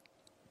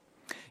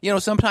 You know,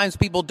 sometimes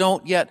people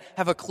don't yet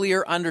have a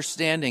clear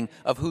understanding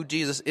of who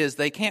Jesus is.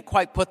 They can't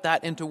quite put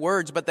that into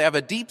words, but they have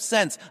a deep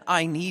sense,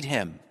 I need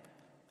him.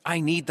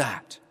 I need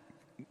that.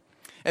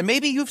 And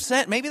maybe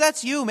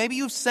that's you. Maybe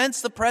you've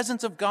sensed the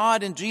presence of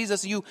God in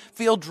Jesus. You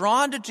feel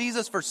drawn to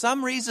Jesus for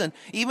some reason,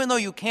 even though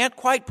you can't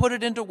quite put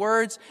it into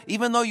words,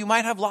 even though you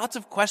might have lots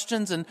of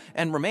questions and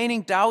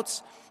remaining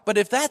doubts. But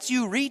if that's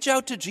you, reach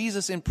out to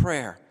Jesus in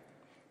prayer.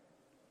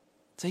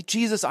 Say,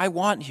 Jesus, I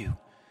want you.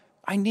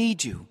 I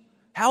need you.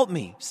 Help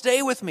me.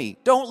 Stay with me.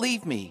 Don't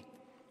leave me.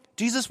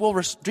 Jesus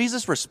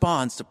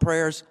responds to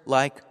prayers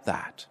like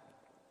that.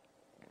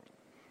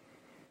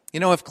 You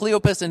know, if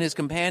Cleopas and his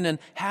companion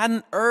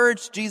hadn't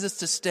urged Jesus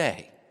to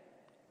stay,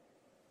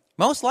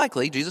 most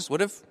likely Jesus would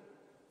have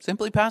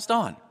simply passed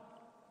on,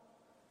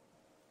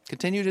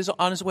 continued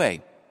on his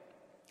way,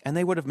 and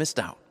they would have missed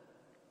out.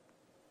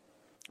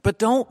 But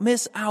don't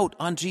miss out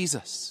on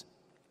Jesus.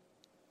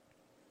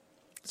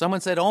 Someone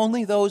said,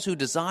 only those who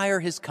desire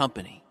his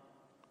company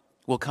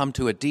will come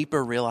to a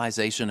deeper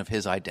realization of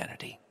his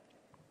identity.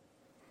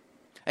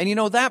 And you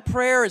know, that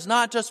prayer is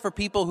not just for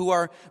people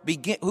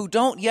who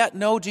don't yet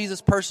know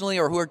Jesus personally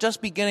or who are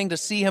just beginning to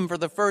see him for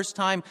the first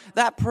time.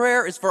 That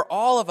prayer is for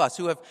all of us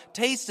who have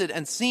tasted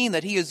and seen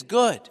that he is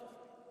good,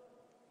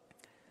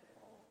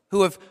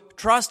 who have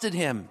trusted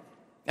him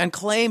and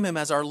claim him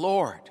as our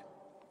Lord.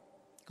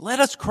 Let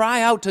us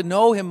cry out to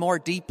know him more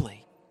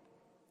deeply,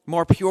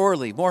 more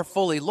purely, more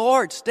fully.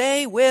 Lord,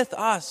 stay with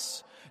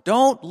us.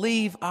 Don't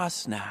leave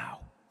us now.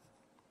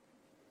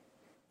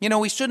 You know,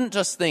 we shouldn't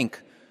just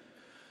think,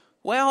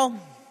 well,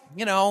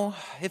 you know,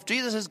 if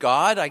Jesus is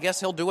God, I guess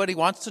he'll do what he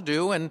wants to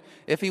do. And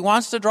if he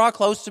wants to draw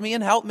close to me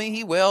and help me,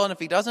 he will. And if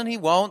he doesn't, he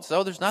won't.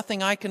 So there's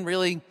nothing I can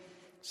really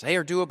say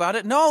or do about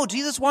it. No,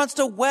 Jesus wants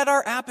to whet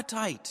our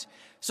appetite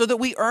so that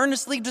we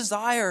earnestly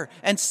desire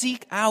and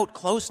seek out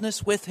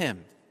closeness with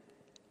him.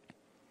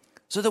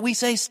 So that we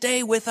say,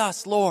 stay with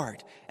us,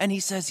 Lord. And he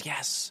says,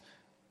 yes,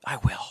 I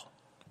will.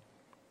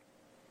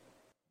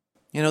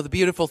 You know, the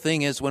beautiful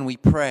thing is when we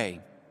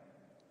pray,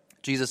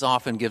 Jesus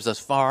often gives us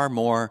far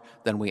more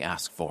than we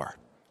ask for.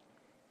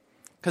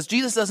 Because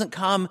Jesus doesn't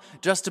come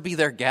just to be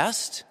their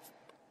guest.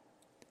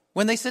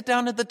 When they sit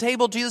down at the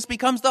table, Jesus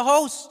becomes the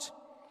host.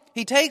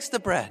 He takes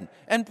the bread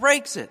and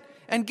breaks it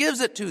and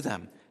gives it to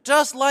them,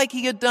 just like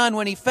he had done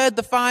when he fed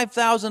the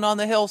 5,000 on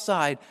the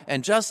hillside,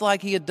 and just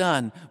like he had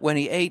done when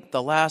he ate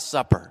the Last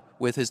Supper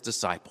with his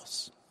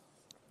disciples.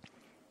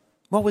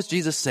 What was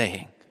Jesus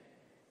saying?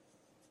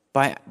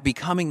 By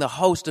becoming the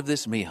host of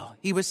this meal,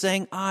 he was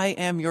saying, I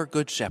am your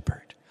good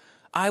shepherd.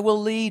 I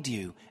will lead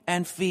you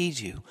and feed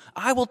you.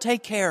 I will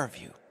take care of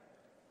you.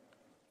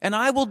 And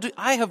I will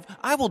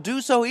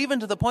do so even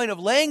to the point of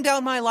laying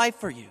down my life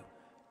for you.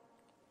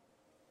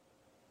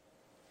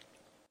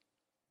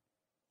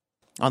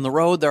 On the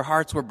road, their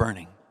hearts were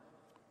burning,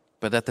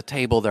 but at the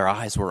table, their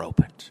eyes were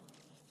opened.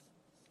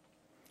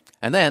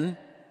 And then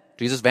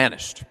Jesus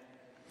vanished.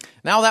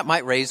 Now that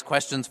might raise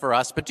questions for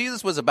us, but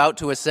Jesus was about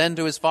to ascend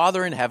to his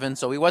Father in heaven,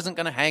 so he wasn't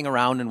going to hang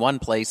around in one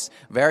place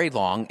very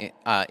long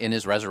in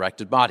his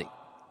resurrected body.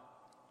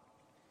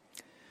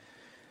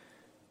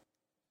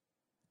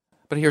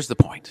 But here's the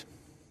point.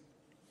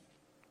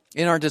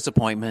 In our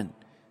disappointment,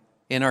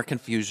 in our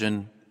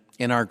confusion,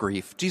 in our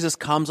grief, Jesus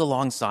comes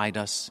alongside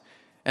us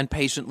and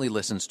patiently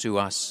listens to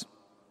us.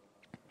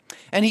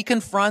 And he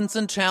confronts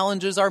and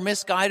challenges our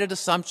misguided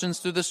assumptions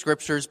through the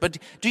Scriptures. But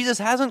Jesus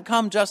hasn't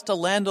come just to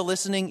lend a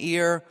listening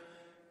ear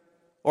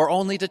or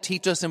only to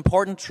teach us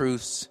important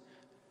truths,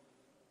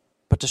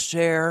 but to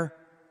share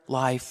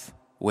life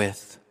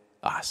with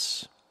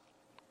us,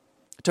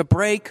 to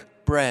break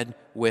bread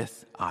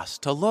with us,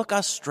 to look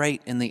us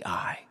straight in the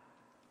eye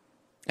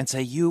and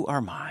say, you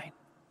are mine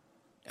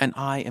and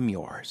I am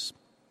yours,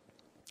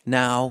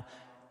 now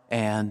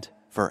and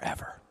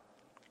forever.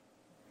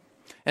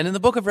 And in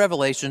the book of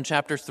Revelation,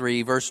 chapter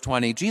 3, verse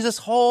 20, Jesus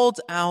holds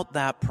out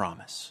that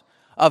promise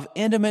of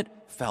intimate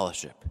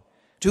fellowship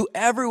to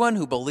everyone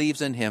who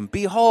believes in him.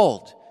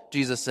 Behold,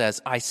 Jesus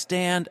says, I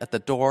stand at the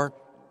door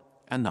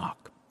and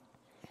knock.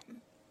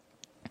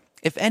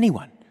 If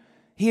anyone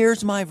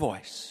hears my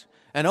voice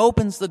and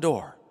opens the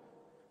door,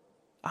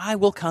 I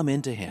will come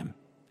into him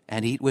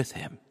and eat with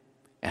him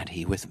and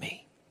he with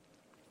me.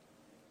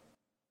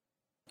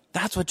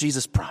 That's what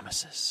Jesus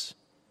promises,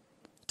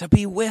 to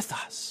be with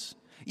us.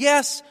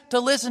 Yes, to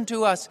listen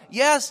to us.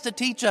 Yes, to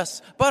teach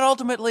us. But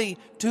ultimately,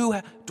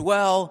 to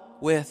dwell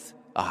with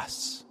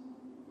us.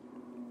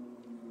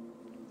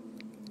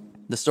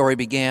 The story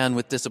began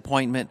with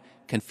disappointment,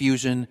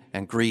 confusion,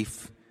 and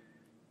grief.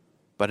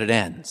 But it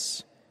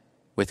ends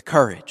with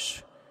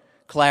courage,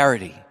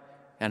 clarity,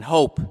 and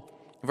hope.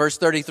 Verse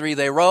 33,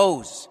 they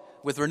rose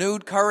with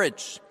renewed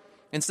courage.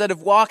 Instead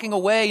of walking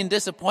away in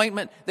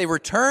disappointment, they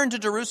returned to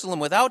Jerusalem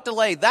without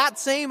delay. That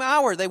same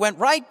hour, they went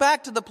right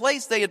back to the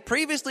place they had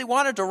previously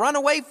wanted to run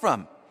away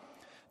from,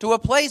 to a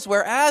place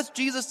where, as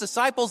Jesus'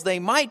 disciples, they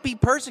might be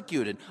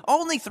persecuted.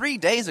 Only 3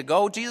 days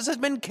ago, Jesus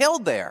had been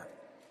killed there.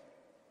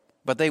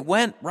 But they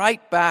went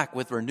right back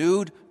with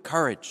renewed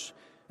courage.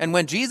 And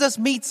when Jesus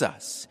meets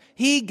us,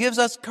 he gives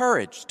us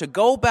courage to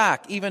go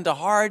back even to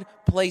hard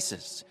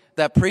places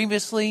that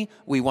previously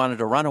we wanted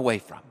to run away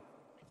from.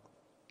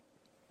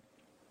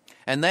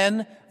 And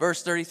then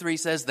verse 33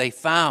 says they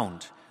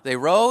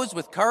rose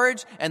with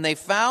courage and they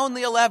found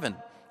the 11,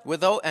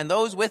 and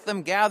those with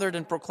them gathered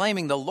and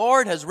proclaiming, the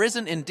Lord has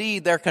risen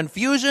indeed. Their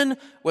confusion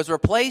was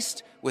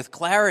replaced with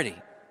clarity.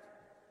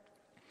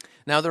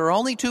 Now there are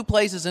only 2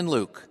 places in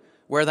Luke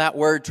where that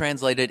word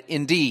translated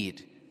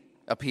indeed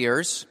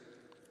appears.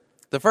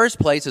 The first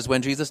place is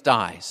when Jesus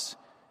dies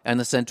and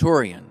the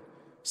centurion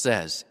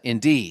says,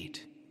 indeed,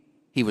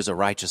 he was a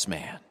righteous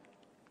man.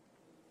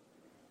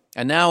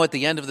 And now at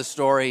the end of the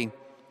story,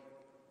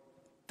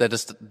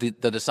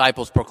 the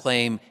disciples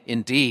proclaim,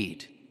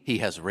 indeed, he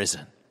has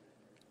risen.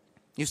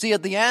 You see,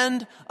 at the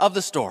end of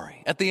the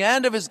story, at the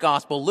end of his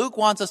gospel, Luke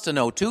wants us to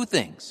know 2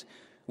 things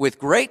with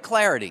great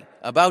clarity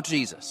about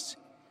Jesus.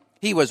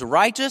 He was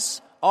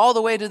righteous all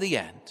the way to the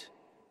end,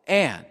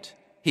 and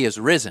he is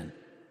risen,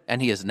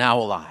 and he is now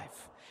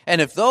alive. And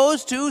if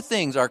those 2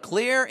 things are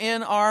clear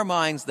in our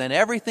minds, then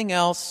everything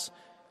else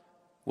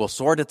will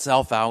sort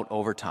itself out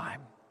over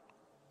time.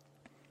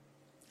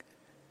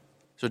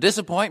 So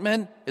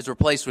disappointment is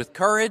replaced with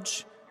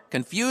courage,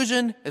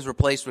 confusion is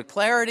replaced with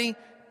clarity,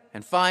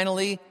 and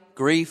finally,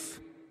 grief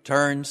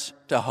turns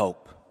to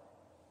hope.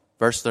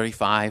 Verse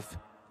 35,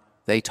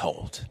 they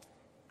told.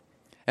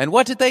 And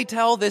what did they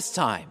tell this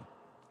time?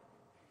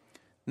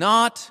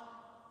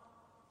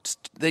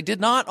 They did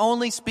not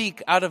only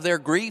speak out of their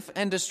grief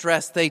and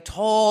distress, they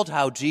told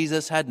how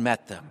Jesus had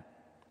met them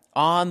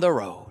on the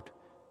road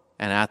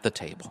and at the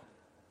table.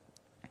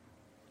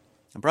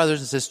 And brothers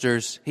and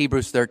sisters,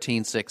 Hebrews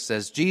 13:6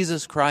 says,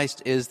 Jesus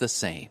Christ is the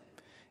same,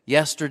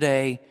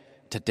 yesterday,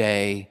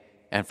 today,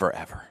 and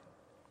forever.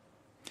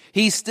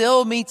 He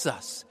still meets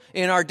us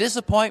in our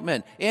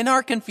disappointment, in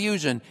our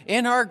confusion,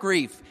 in our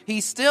grief.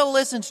 He still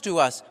listens to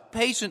us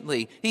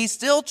patiently. He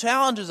still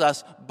challenges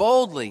us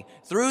boldly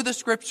through the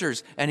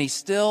Scriptures, and he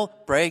still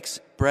breaks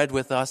bread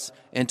with us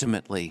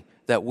intimately,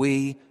 that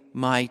we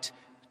might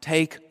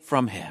take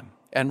from him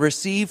and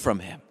receive from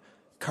him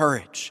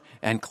courage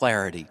and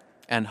clarity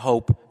and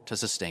hope to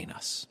sustain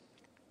us.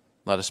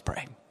 Let us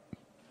pray.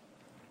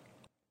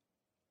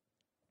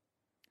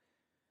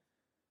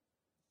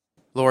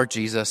 Lord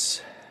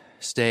Jesus,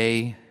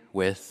 stay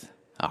with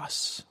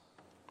us.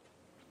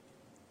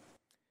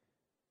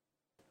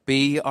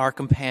 Be our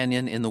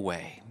companion in the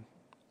way.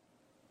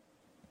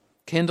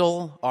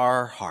 Kindle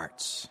our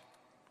hearts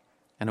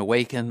and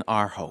awaken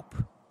our hope,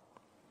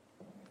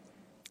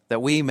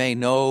 that we may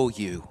know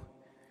you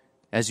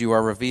as you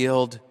are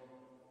revealed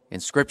in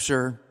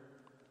Scripture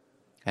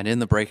and in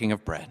the breaking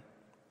of bread.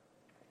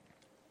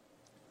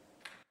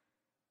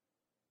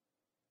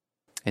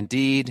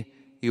 Indeed,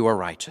 you are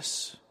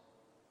righteous,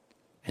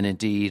 and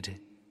indeed,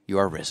 you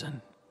are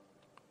risen.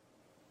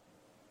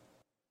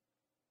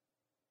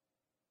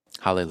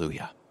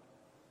 Hallelujah.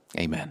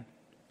 Amen.